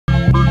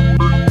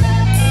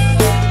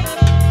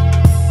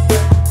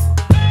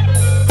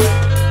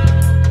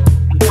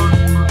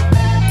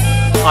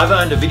I've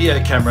owned a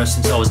video camera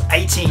since I was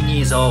 18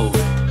 years old.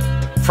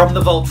 From the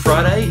Vault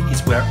Friday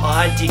is where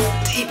I dig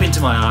deep into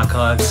my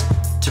archives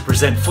to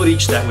present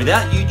footage that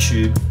without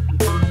YouTube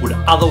would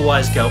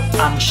otherwise go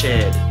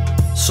unshared.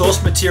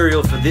 Source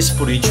material for this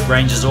footage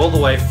ranges all the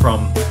way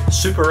from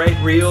Super 8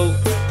 reel,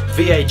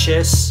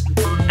 VHS,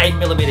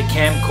 8mm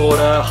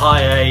camcorder,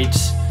 high 8,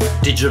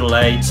 digital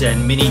 8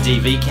 and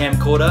MiniDV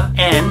camcorder,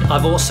 and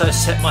I've also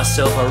set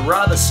myself a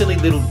rather silly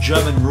little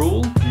German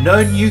rule: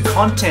 no new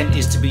content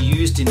is to be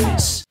used in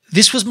this.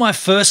 This was my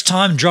first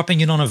time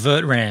dropping in on a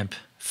vert ramp.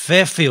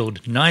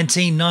 Fairfield,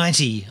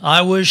 1990.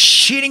 I was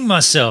shitting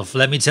myself,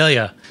 let me tell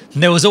you.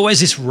 And there was always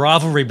this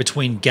rivalry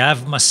between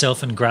Gav,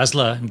 myself and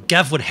Grazler, and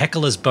Gav would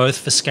heckle us both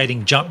for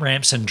skating jump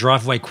ramps and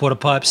driveway quarter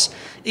pipes,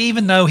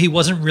 even though he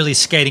wasn't really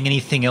skating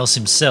anything else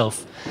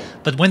himself.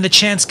 But when the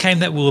chance came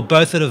that we were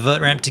both at a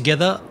vert ramp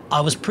together,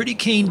 I was pretty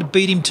keen to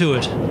beat him to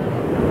it.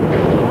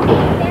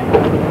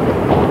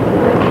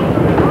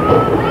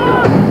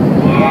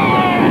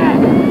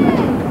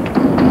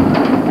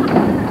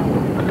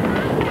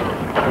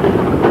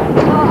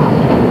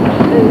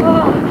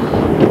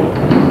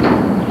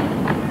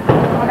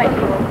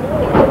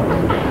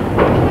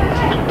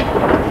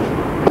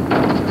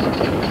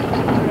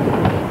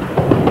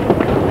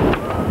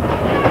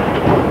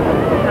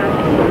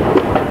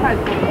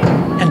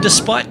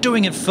 Despite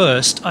doing it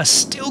first, I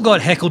still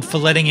got heckled for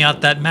letting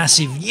out that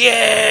massive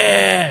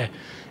 "yeah!"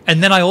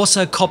 And then I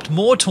also copped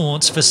more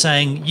taunts for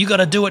saying, "You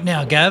gotta do it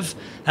now, Gav,"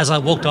 as I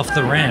walked off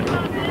the ramp.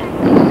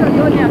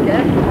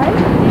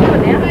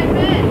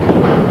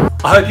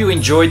 I hope you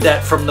enjoyed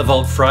that from the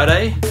Vault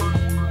Friday.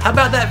 How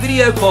about that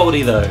video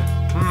quality though?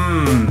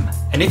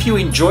 And if you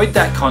enjoyed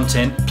that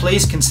content,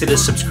 please consider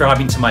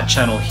subscribing to my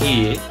channel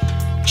here.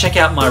 Check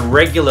out my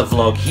regular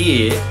vlog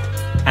here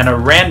and a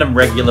random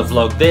regular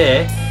vlog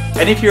there.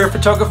 And if you're a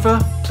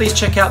photographer, please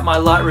check out my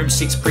Lightroom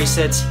 6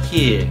 presets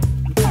here.